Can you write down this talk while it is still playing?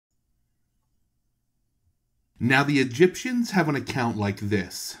Now the Egyptians have an account like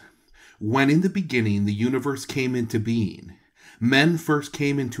this. When in the beginning the universe came into being, men first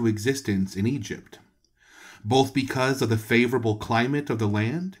came into existence in Egypt, both because of the favorable climate of the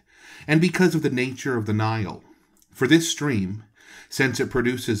land and because of the nature of the Nile. For this stream, since it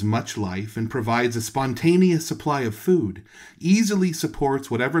produces much life and provides a spontaneous supply of food, easily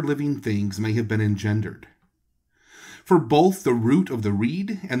supports whatever living things may have been engendered. For both the root of the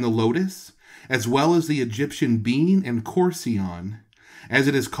reed and the lotus, as well as the Egyptian bean and corsion, as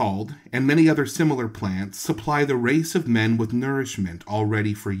it is called, and many other similar plants, supply the race of men with nourishment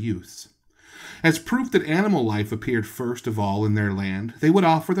already for use. As proof that animal life appeared first of all in their land, they would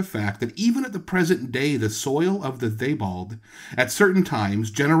offer the fact that even at the present day the soil of the Thebaid at certain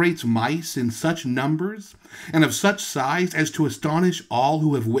times generates mice in such numbers and of such size as to astonish all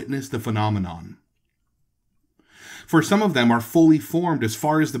who have witnessed the phenomenon. For some of them are fully formed as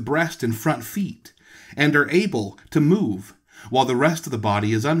far as the breast and front feet, and are able to move, while the rest of the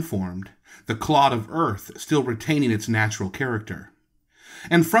body is unformed, the clod of earth still retaining its natural character.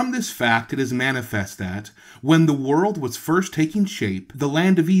 And from this fact it is manifest that, when the world was first taking shape, the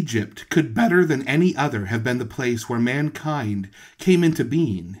land of Egypt could better than any other have been the place where mankind came into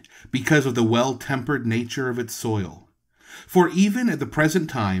being, because of the well-tempered nature of its soil. For even at the present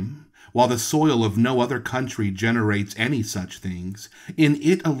time, while the soil of no other country generates any such things, in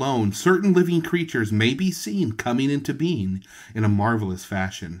it alone certain living creatures may be seen coming into being in a marvelous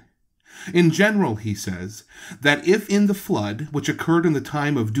fashion. In general, he says, that if in the flood, which occurred in the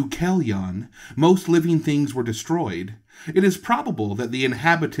time of Deucalion, most living things were destroyed, it is probable that the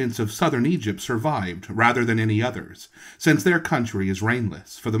inhabitants of southern Egypt survived rather than any others, since their country is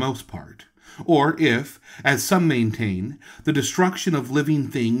rainless, for the most part. Or if, as some maintain, the destruction of living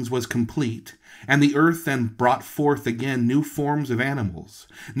things was complete, and the earth then brought forth again new forms of animals.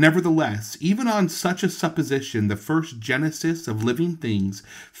 Nevertheless, even on such a supposition, the first genesis of living things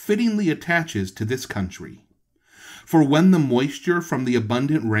fittingly attaches to this country. For when the moisture from the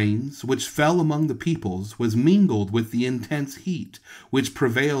abundant rains, which fell among the peoples, was mingled with the intense heat which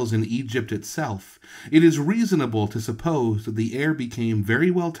prevails in Egypt itself, it is reasonable to suppose that the air became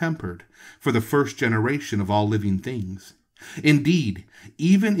very well tempered for the first generation of all living things. Indeed,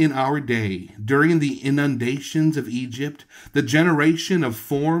 even in our day, during the inundations of Egypt, the generation of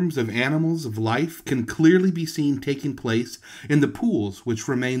forms of animals of life can clearly be seen taking place in the pools which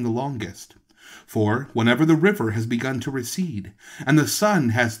remain the longest. For whenever the river has begun to recede, and the sun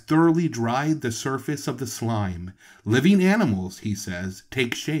has thoroughly dried the surface of the slime, living animals, he says,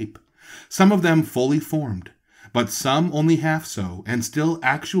 take shape, some of them fully formed, but some only half so, and still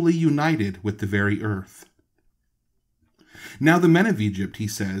actually united with the very earth. Now the men of Egypt, he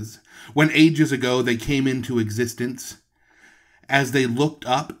says, when ages ago they came into existence, as they looked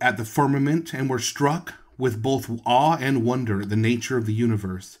up at the firmament and were struck with both awe and wonder at the nature of the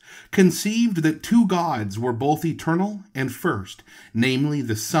universe, conceived that two gods were both eternal and first, namely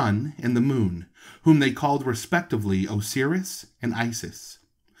the sun and the moon, whom they called respectively Osiris and Isis.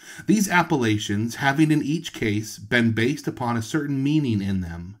 These appellations having in each case been based upon a certain meaning in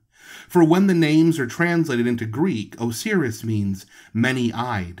them. For when the names are translated into Greek, Osiris means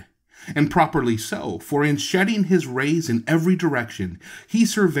many-eyed, and properly so, for in shedding his rays in every direction, he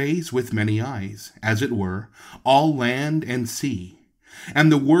surveys with many eyes, as it were, all land and sea.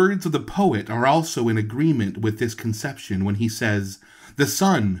 And the words of the poet are also in agreement with this conception when he says, "The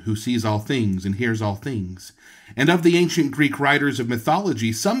sun who sees all things and hears all things." And of the ancient Greek writers of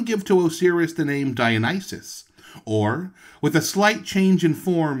mythology, some give to Osiris the name Dionysus, or, with a slight change in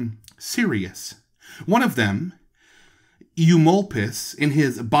form, Sirius. One of them, Eumolpus, in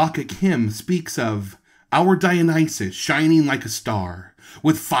his Bacchic hymn, speaks of our Dionysus shining like a star,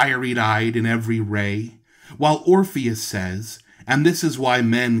 with fiery eyed in every ray, while Orpheus says, and this is why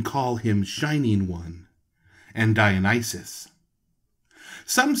men call him Shining One, and Dionysus.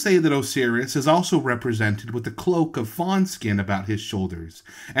 Some say that Osiris is also represented with a cloak of fawn skin about his shoulders,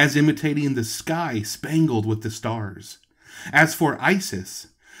 as imitating the sky spangled with the stars. As for Isis,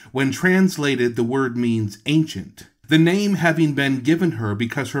 when translated the word means ancient, the name having been given her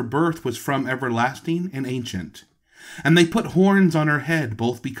because her birth was from everlasting and ancient. And they put horns on her head,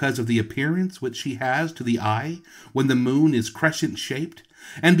 both because of the appearance which she has to the eye when the moon is crescent-shaped,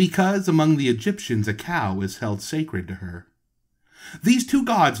 and because among the Egyptians a cow is held sacred to her. These two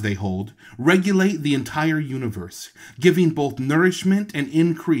gods, they hold, regulate the entire universe, giving both nourishment and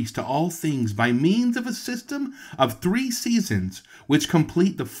increase to all things by means of a system of 3 seasons which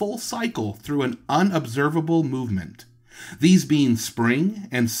complete the full cycle through an unobservable movement, these being spring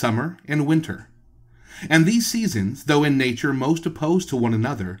and summer and winter. And these seasons, though in nature most opposed to one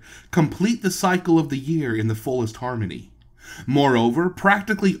another, complete the cycle of the year in the fullest harmony. Moreover,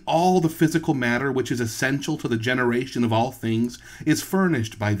 practically all the physical matter which is essential to the generation of all things is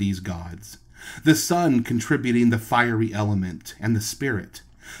furnished by these gods. The sun contributing the fiery element and the spirit,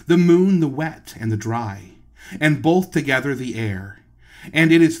 the moon the wet and the dry, and both together the air.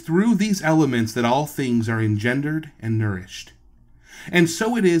 And it is through these elements that all things are engendered and nourished. And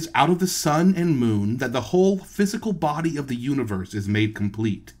so it is out of the sun and moon that the whole physical body of the universe is made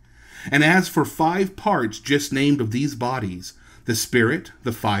complete. And as for 5 parts just named of these bodies, the spirit,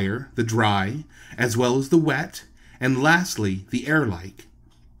 the fire, the dry, as well as the wet, and lastly, the air-like.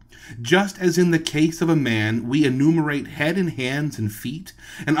 Just as in the case of a man we enumerate head and hands and feet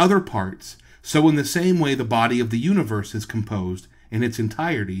and other parts, so in the same way the body of the universe is composed in its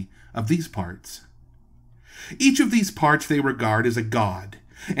entirety of these parts. Each of these parts they regard as a god,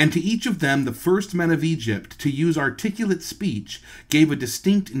 and to each of them the first men of Egypt, to use articulate speech, gave a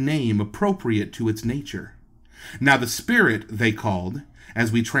distinct name appropriate to its nature. Now the spirit they called,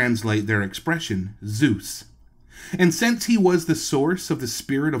 as we translate their expression, Zeus. And since he was the source of the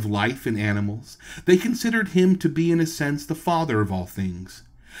spirit of life in animals, they considered him to be in a sense the father of all things.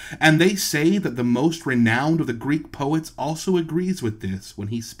 And they say that the most renowned of the Greek poets also agrees with this when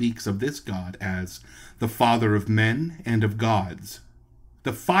he speaks of this god as the father of men and of gods.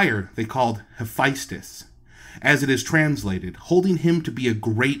 The fire they called Hephaestus, as it is translated, holding him to be a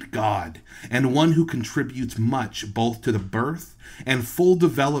great god, and one who contributes much both to the birth and full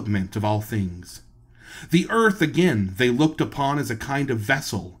development of all things. The earth, again, they looked upon as a kind of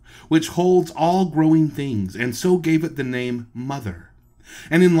vessel, which holds all growing things, and so gave it the name Mother.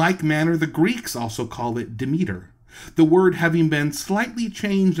 And in like manner the Greeks also call it Demeter, the word having been slightly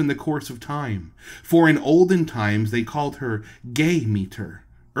changed in the course of time, for in olden times they called her Gay-meter,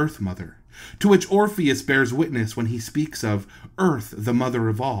 Earth Mother, to which Orpheus bears witness when he speaks of Earth, the mother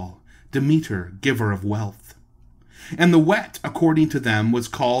of all, Demeter, giver of wealth. And the wet, according to them, was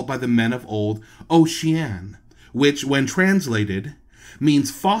called by the men of old Ocean, which, when translated,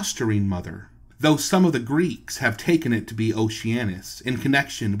 means fostering mother, though some of the Greeks have taken it to be Oceanus, in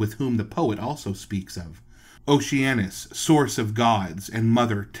connection with whom the poet also speaks of. Oceanus, source of gods, and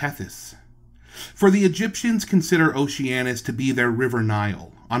mother Tethys. For the Egyptians consider Oceanus to be their river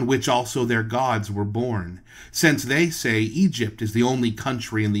Nile, on which also their gods were born, since they say Egypt is the only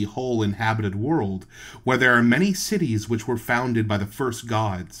country in the whole inhabited world where there are many cities which were founded by the first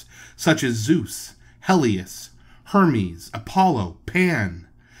gods, such as Zeus, Helios, Hermes, Apollo, Pan,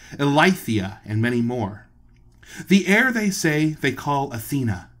 Elythia, and many more. The air, they say, they call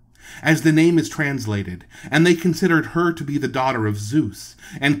Athena, as the name is translated, and they considered her to be the daughter of Zeus,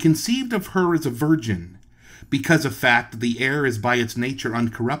 and conceived of her as a virgin, because of fact that the air is by its nature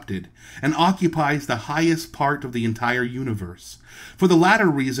uncorrupted, and occupies the highest part of the entire universe. For the latter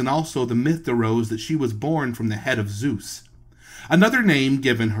reason also the myth arose that she was born from the head of Zeus. Another name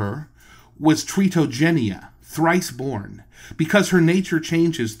given her was Tritogenia, thrice born, because her nature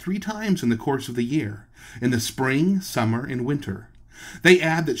changes 3 times in the course of the year, in the spring, summer, and winter. They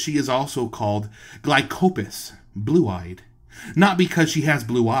add that she is also called Glycopis, blue-eyed, not because she has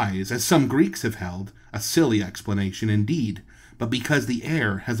blue eyes, as some Greeks have held, a silly explanation indeed, but because the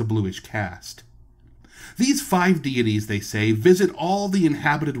air has a bluish cast. These 5 deities, they say, visit all the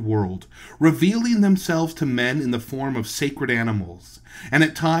inhabited world, revealing themselves to men in the form of sacred animals, and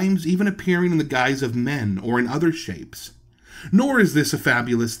at times even appearing in the guise of men or in other shapes. Nor is this a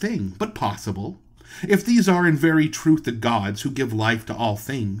fabulous thing, but possible, if these are in very truth the gods who give life to all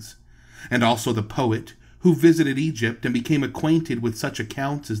things. And also the poet, who visited Egypt and became acquainted with such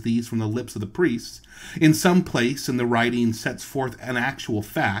accounts as these from the lips of the priests, in some place in the writing sets forth an actual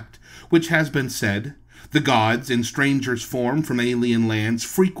fact, which has been said, the gods, in strangers' form from alien lands,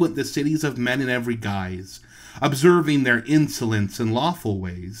 frequent the cities of men in every guise, observing their insolence and lawful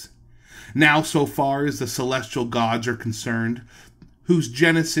ways. Now, so far as the celestial gods are concerned, whose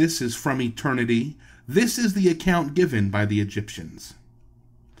genesis is from eternity, this is the account given by the Egyptians.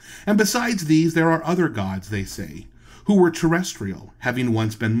 And besides these there are other gods, they say, who were terrestrial, having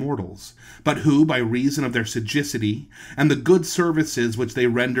once been mortals, but who, by reason of their sagacity and the good services which they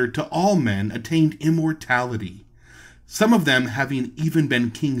rendered to all men, attained immortality, some of them having even been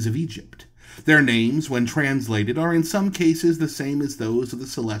kings of Egypt. Their names, when translated, are in some cases the same as those of the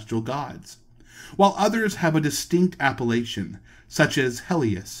celestial gods, while others have a distinct appellation, such as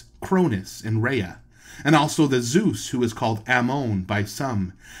Helios, Cronus, and Rhea, and also the Zeus, who is called Ammon by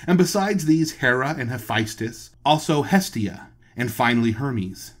some, and besides these Hera and Hephaestus, also Hestia, and finally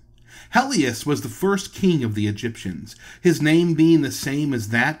Hermes. Helios was the first king of the Egyptians, his name being the same as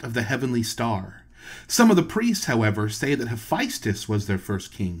that of the heavenly star, Some of the priests, however, say that Hephaestus was their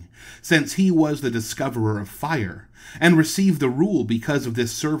first king, since he was the discoverer of fire, and received the rule because of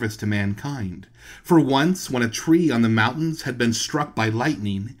this service to mankind. For once, when a tree on the mountains had been struck by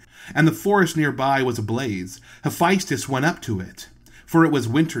lightning, and the forest nearby was ablaze, Hephaestus went up to it, for it was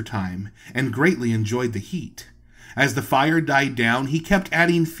winter time, and greatly enjoyed the heat. As the fire died down, he kept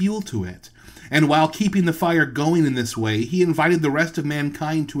adding fuel to it, and while keeping the fire going in this way, he invited the rest of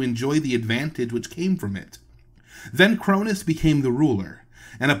mankind to enjoy the advantage which came from it. Then Cronus became the ruler,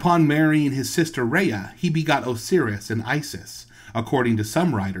 and upon marrying his sister Rhea, he begot Osiris and Isis, according to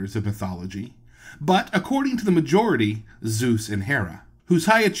some writers of mythology, but according to the majority, Zeus and Hera, whose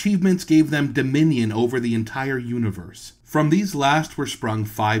high achievements gave them dominion over the entire universe. From these last were sprung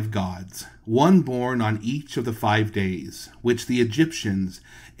 5 gods, one born on each of the 5 days, which the Egyptians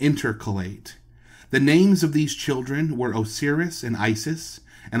intercalate. The names of these children were Osiris and Isis,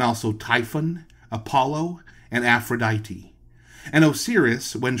 and also Typhon, Apollo, and Aphrodite. And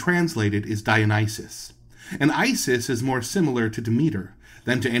Osiris, when translated, is Dionysus. And Isis is more similar to Demeter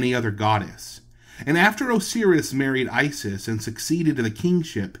than to any other goddess. And after Osiris married Isis and succeeded to the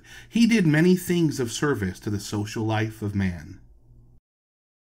kingship, he did many things of service to the social life of man.